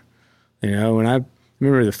store? When I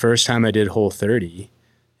remember the first time I did Whole30,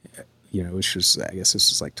 which was, I guess this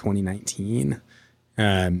was like 2019.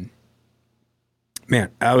 Man,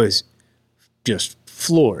 I was just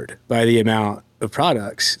floored by the amount of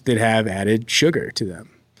products that have added sugar to them.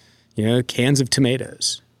 Cans of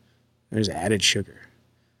tomatoes, there's added sugar.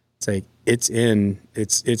 It's like, it's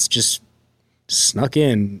just snuck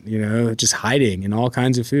in, just hiding in all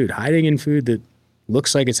kinds of food, hiding in food that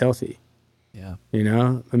looks like it's healthy. Yeah.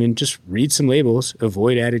 I mean, just read some labels,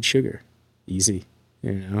 avoid added sugar. Easy,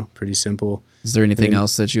 pretty simple. Is there anything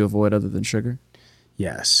else that you avoid other than sugar?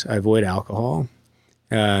 Yes. I avoid alcohol.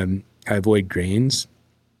 I avoid grains.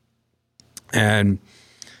 And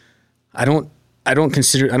I don't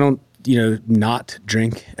not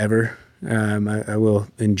drink ever. I will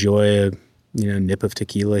enjoy a, nip of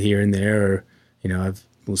tequila here and there, or, have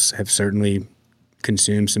certainly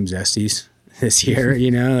consumed some Zesties this year,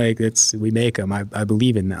 we make them. I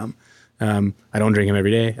believe in them. I don't drink them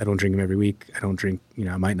every day. I don't drink them every week. I don't drink,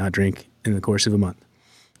 I might not drink in the course of a month.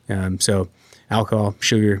 So alcohol,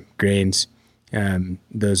 sugar, grains,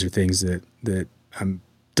 those are things that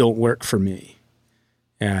don't work for me.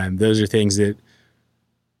 Those are things that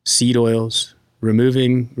seed oils,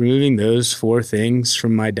 removing those 4 things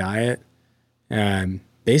from my diet.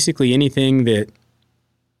 Basically anything that,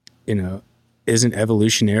 isn't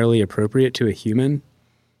evolutionarily appropriate to a human.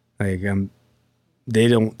 Like,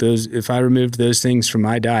 if I removed those things from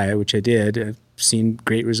my diet, which I did, I've seen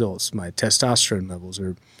great results. My testosterone levels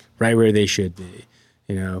are right where they should be.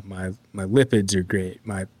 My lipids are great.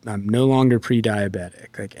 I'm no longer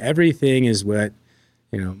pre-diabetic. Like, everything is what,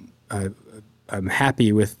 I'm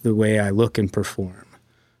happy with the way I look and perform.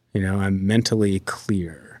 I'm mentally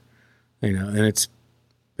clear, and it's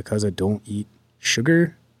because I don't eat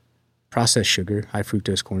sugar, processed sugar, high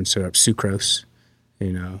fructose corn syrup, sucrose.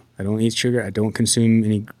 I don't eat sugar. I don't consume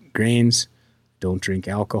any grains, don't drink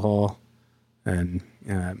alcohol. And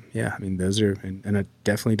those are, and I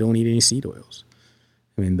definitely don't eat any seed oils.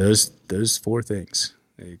 I mean, those 4 things,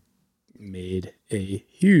 they made a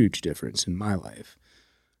huge difference in my life.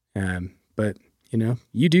 But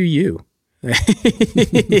you do you. If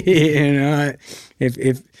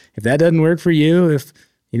that doesn't work for you, if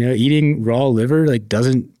eating raw liver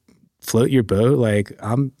doesn't float your boat,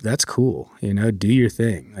 that's cool. Do your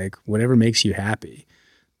thing, whatever makes you happy,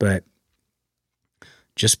 but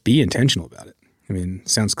just be intentional about it. I mean,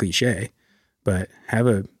 sounds cliche, but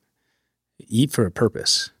eat for a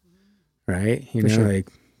purpose, right? Sure.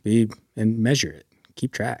 Be and measure it,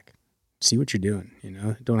 keep track, see what you're doing.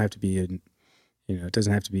 It don't have to be it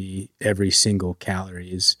doesn't have to be every single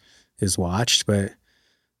calorie is watched, but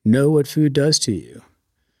know what food does to you.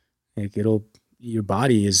 Your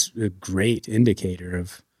body is a great indicator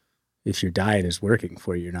of if your diet is working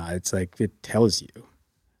for you or not. It's it tells you. I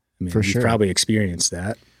mean, for sure. You've probably experienced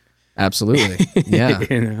that. Absolutely. Yeah,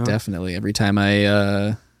 definitely. Every time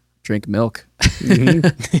I drink milk,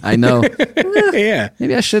 I know, yeah,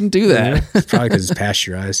 maybe I shouldn't do that. It's probably because it's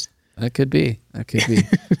pasteurized. That could be.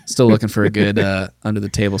 Still looking for a good under the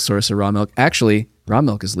table source of raw milk. Actually, raw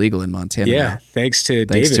milk is legal in Montana. Yeah, now. thanks to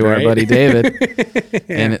our buddy David,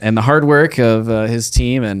 and the hard work of his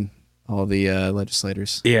team and all the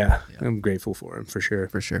legislators. Yeah, I'm grateful for him for sure.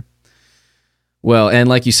 For sure. Well, and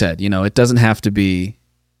like you said, it doesn't have to be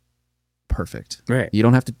perfect. Right. You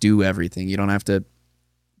don't have to do everything. You don't have to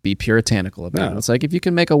be puritanical about it. It's if you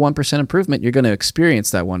can make a 1% improvement, you're going to experience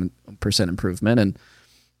that 1% improvement, and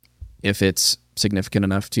if it's significant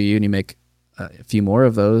enough to you and you make a few more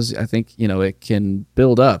of those, I think, it can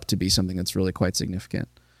build up to be something that's really quite significant.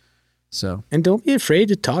 So, and don't be afraid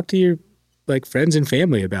to talk to your friends and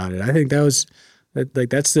family about it. I think that's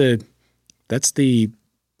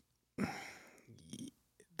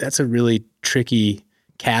a really tricky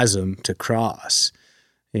chasm to cross,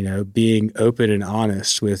 being open and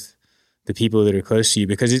honest with the people that are close to you,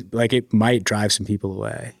 because it might drive some people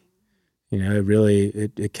away.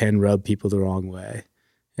 It can rub people the wrong way.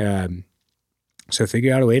 So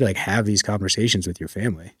figure out a way to have these conversations with your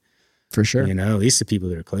family. For sure. At least the people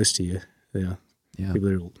that are close to you, yeah.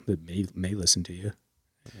 People that may listen to you.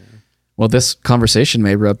 Well, this conversation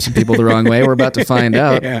may rub some people the wrong way. We're about to find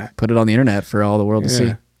out. Yeah. Put it on the internet for all the world to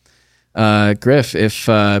see. Griff, if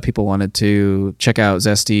people wanted to check out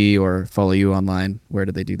Zesty or follow you online, where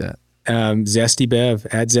do they do that? ZestyBev,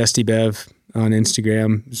 at ZestyBev on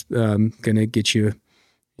Instagram is going to get you,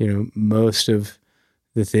 most of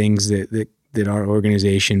the things that our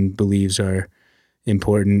organization believes are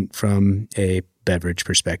important from a beverage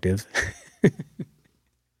perspective.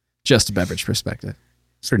 Just a beverage perspective.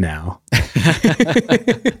 For now.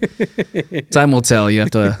 Time will tell. You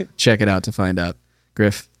have to check it out to find out.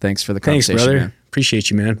 Griff, thanks for the conversation. Thanks, brother. Man.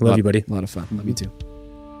 Appreciate you, man. Love you, buddy. A lot of fun. Love you too.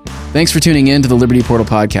 Thanks for tuning in to the Liberty Portal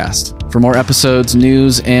podcast. For more episodes,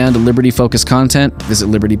 news, and Liberty-focused content, visit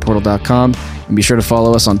libertyportal.com and be sure to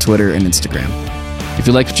follow us on Twitter and Instagram. If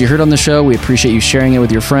you liked what you heard on the show, we appreciate you sharing it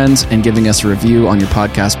with your friends and giving us a review on your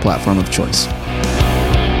podcast platform of choice.